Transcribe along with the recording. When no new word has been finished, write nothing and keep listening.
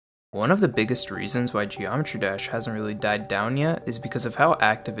One of the biggest reasons why Geometry Dash hasn't really died down yet is because of how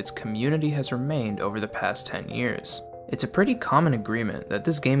active its community has remained over the past 10 years. It's a pretty common agreement that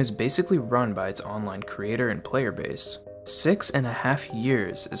this game is basically run by its online creator and player base. 6.5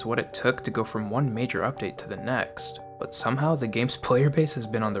 years is what it took to go from one major update to the next, but somehow the game's player base has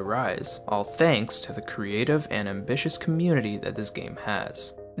been on the rise, all thanks to the creative and ambitious community that this game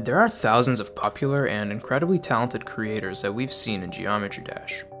has. There are thousands of popular and incredibly talented creators that we've seen in Geometry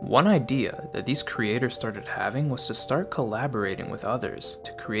Dash. One idea that these creators started having was to start collaborating with others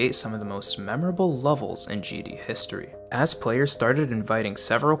to create some of the most memorable levels in GD history. As players started inviting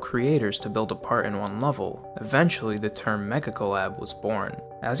several creators to build a part in one level, eventually the term Mega Collab was born.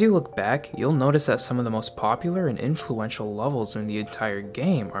 As you look back, you'll notice that some of the most popular and influential levels in the entire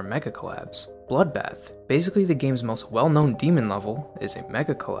game are Mega Collabs. Bloodbath, basically the game's most well-known demon level, is a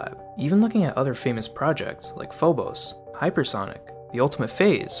Mega Collab. Even looking at other famous projects like Phobos, Hypersonic, The Ultimate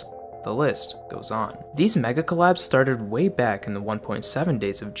Phase, the list goes on. These Mega Collabs started way back in the 1.7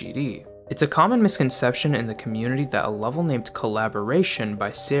 days of GD. It's a common misconception in the community that a level named Collaboration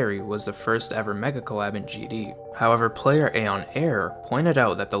by Seri was the first ever Mega Collab in GD. However, player Aeon Air pointed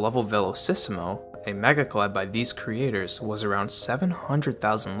out that the level Velocissimo, a Mega Collab by these creators, was around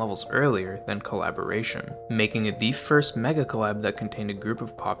 700,000 levels earlier than Collaboration, making it the first Mega Collab that contained a group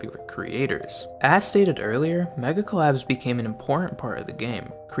of popular creators. As stated earlier, Mega Collabs became an important part of the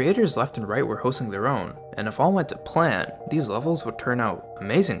game. Creators left and right were hosting their own, and if all went to plan, these levels would turn out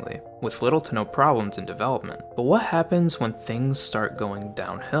amazingly, with little to no problems in development. But what happens when things start going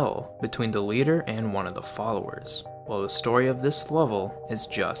downhill between the leader and one of the followers? Well, the story of this level is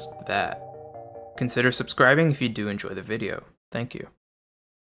just that. Consider subscribing if you do enjoy the video. Thank you.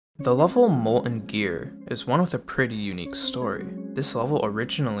 The level Molten Gear is one with a pretty unique story. This level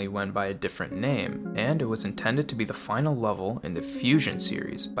originally went by a different name, and it was intended to be the final level in the Fusion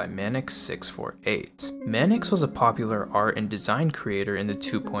series by Manix648. Manix was a popular art and design creator in the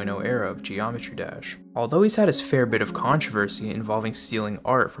 2.0 era of Geometry Dash. Although he's had his fair bit of controversy involving stealing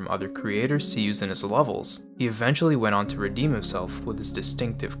art from other creators to use in his levels, he eventually went on to redeem himself with his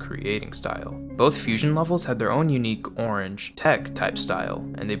distinctive creating style. Both Fusion levels had their own unique orange, tech type style,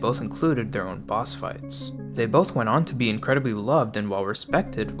 and they both included their own boss fights. They both went on to be incredibly loved and well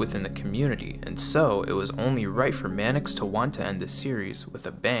respected within the community, and so it was only right for Manix to want to end the series with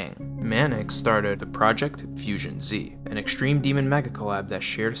a bang. Manix started the project Fusion Z, an extreme demon mega collab that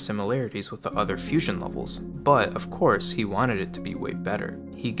shared similarities with the other Fusion levels, but of course he wanted it to be way better.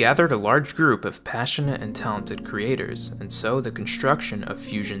 He gathered a large group of passionate and talented creators, and so the construction of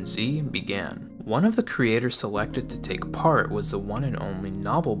Fusion Z began. One of the creators selected to take part was the one and only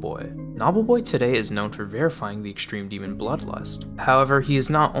Knobbelboy. Knobbelboy today is known for verifying the Extreme Demon Bloodlust. However, he is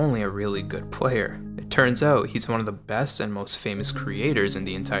not only a really good player. It turns out he's one of the best and most famous creators in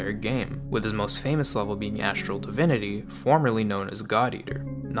the entire game, with his most famous level being Astral Divinity, formerly known as God Eater.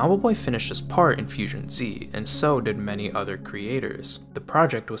 Knobbelboy finished his part in Fusion Z, and so did many other creators. The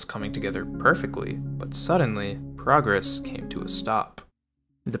project was coming together perfectly, but suddenly, progress came to a stop.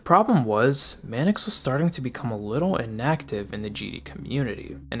 The problem was, Manix was starting to become a little inactive in the GD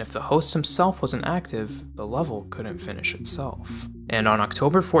community, and if the host himself wasn't active, the level couldn't finish itself. And on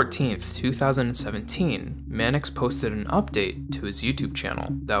October 14th, 2017, Manix posted an update to his YouTube channel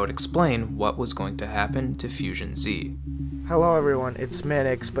that would explain what was going to happen to Fusion Z. Hello everyone, it's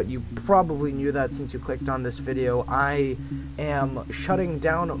Manix, but you probably knew that since you clicked on this video. I am shutting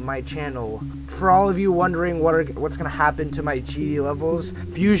down my channel. For all of you wondering what's going to happen to my GD levels,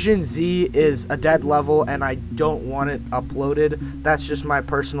 Fusion Z is a dead level and I don't want it uploaded. That's just my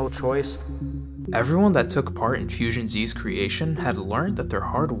personal choice. Everyone that took part in Fusion Z's creation had learned that their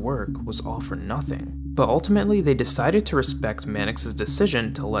hard work was all for nothing. But ultimately they decided to respect Manix's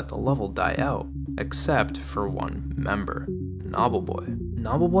decision to let the level die out, except for one member, Knobbelboy.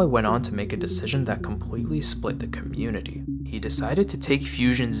 Knobbelboy went on to make a decision that completely split the community. He decided to take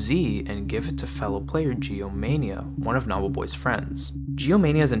Fusion Z and give it to fellow player Geomania, one of Knobbelboy's friends.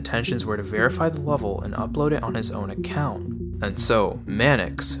 Geomania's intentions were to verify the level and upload it on his own account. And so,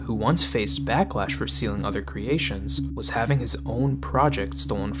 Manix, who once faced backlash for stealing other creations, was having his own project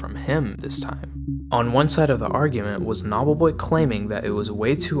stolen from him this time. On one side of the argument was Knobbelboy claiming that it was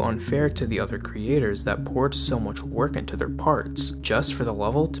way too unfair to the other creators that poured so much work into their parts, just for the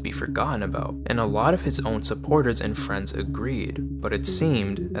level to be forgotten about, and a lot of his own supporters and friends agreed, but it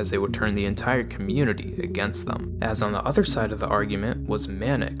seemed as they would turn the entire community against them. As on the other side of the argument was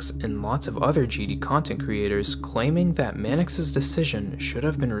Manix and lots of other GD content creators claiming that Manix's decision should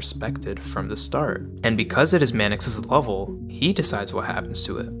have been respected from the start, and because it is Manix's level, he decides what happens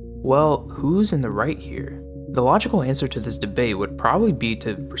to it. Well, who's in the right here? The logical answer to this debate would probably be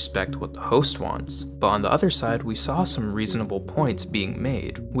to respect what the host wants, but on the other side, we saw some reasonable points being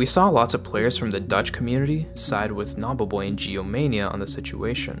made. We saw lots of players from the Dutch community side with Knobbelboy and Geomania on the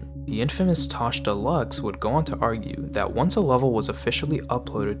situation. The infamous Tosh Deluxe would go on to argue that once a level was officially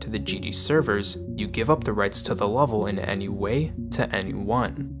uploaded to the GD servers, you give up the rights to the level in any way to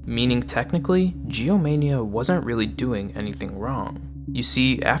anyone. Meaning technically, Geomania wasn't really doing anything wrong. You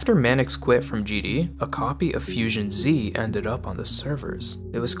see, after Mannix quit from GD, a copy of Fusion Z ended up on the servers.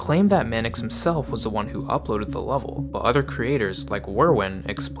 It was claimed that Mannix himself was the one who uploaded the level, but other creators like Werwin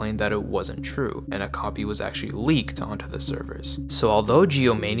explained that it wasn't true, and a copy was actually leaked onto the servers. So although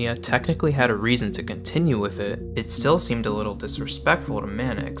Geomania technically had a reason to continue with it, it still seemed a little disrespectful to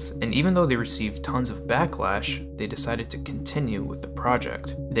Mannix, and even though they received tons of backlash, they decided to continue with the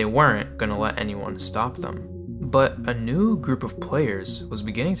project. They weren't gonna let anyone stop them. But a new group of players was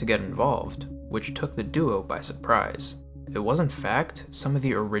beginning to get involved, which took the duo by surprise. It was in fact some of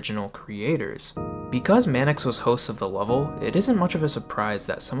the original creators. Because Mannix was host of the level, it isn't much of a surprise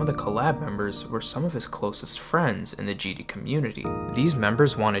that some of the collab members were some of his closest friends in the GD community. These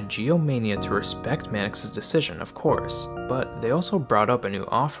members wanted Geomania to respect Mannix's decision, of course, but they also brought up a new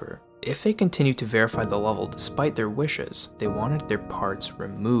offer. If they continued to verify the level despite their wishes, they wanted their parts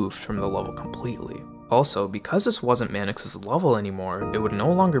removed from the level completely. Also, because this wasn't Mannix's level anymore, it would no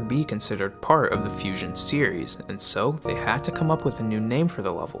longer be considered part of the Fusion series, and so they had to come up with a new name for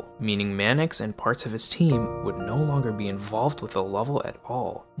the level, meaning Mannix and parts of his team would no longer be involved with the level at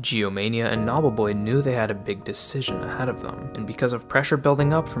all. Geomania and Knobbelboy knew they had a big decision ahead of them, and because of pressure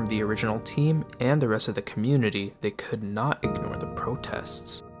building up from the original team and the rest of the community, they could not ignore the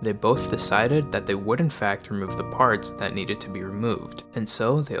protests. They both decided that they would in fact remove the parts that needed to be removed, and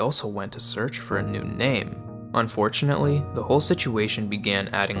so they also went to search for a new name. Unfortunately, the whole situation began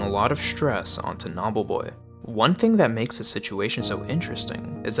adding a lot of stress onto Knobbelboy. One thing that makes the situation so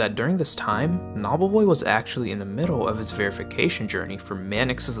interesting is that during this time, Knobbelboy was actually in the middle of his verification journey for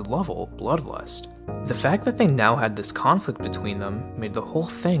Mannix's level, Bloodlust. The fact that they now had this conflict between them made the whole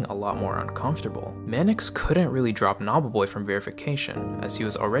thing a lot more uncomfortable. Mannix couldn't really drop Knobbelboy from verification, as he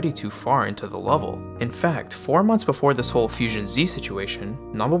was already too far into the level. In fact, 4 months before this whole Fusion Z situation,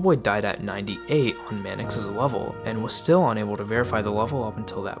 Knobbelboy died at 98 on Mannix's level, and was still unable to verify the level up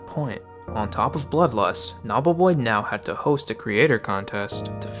until that point. On top of Bloodlust, Knobbelboy now had to host a creator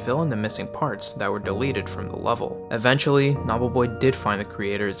contest to fill in the missing parts that were deleted from the level. Eventually, Knobbelboy did find the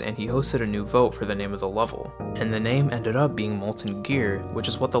creators and he hosted a new vote for the name of the level, and the name ended up being Molten Gear, which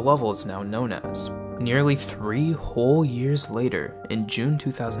is what the level is now known as. Nearly 3 whole years later, in June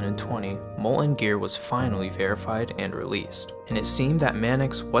 2020, Molten Gear was finally verified and released, and it seemed that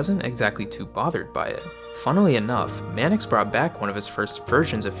Mannix wasn't exactly too bothered by it. Funnily enough, Mannix brought back one of his first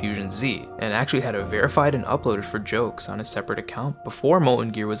versions of Fusion Z, and actually had it verified and uploaded for jokes on a separate account before Molten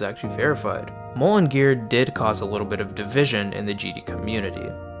Gear was actually verified. Molten Gear did cause a little bit of division in the GD community,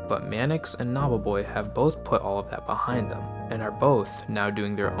 but Mannix and Knobbelboy have both put all of that behind them, and are both now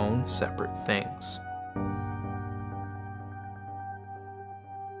doing their own separate things.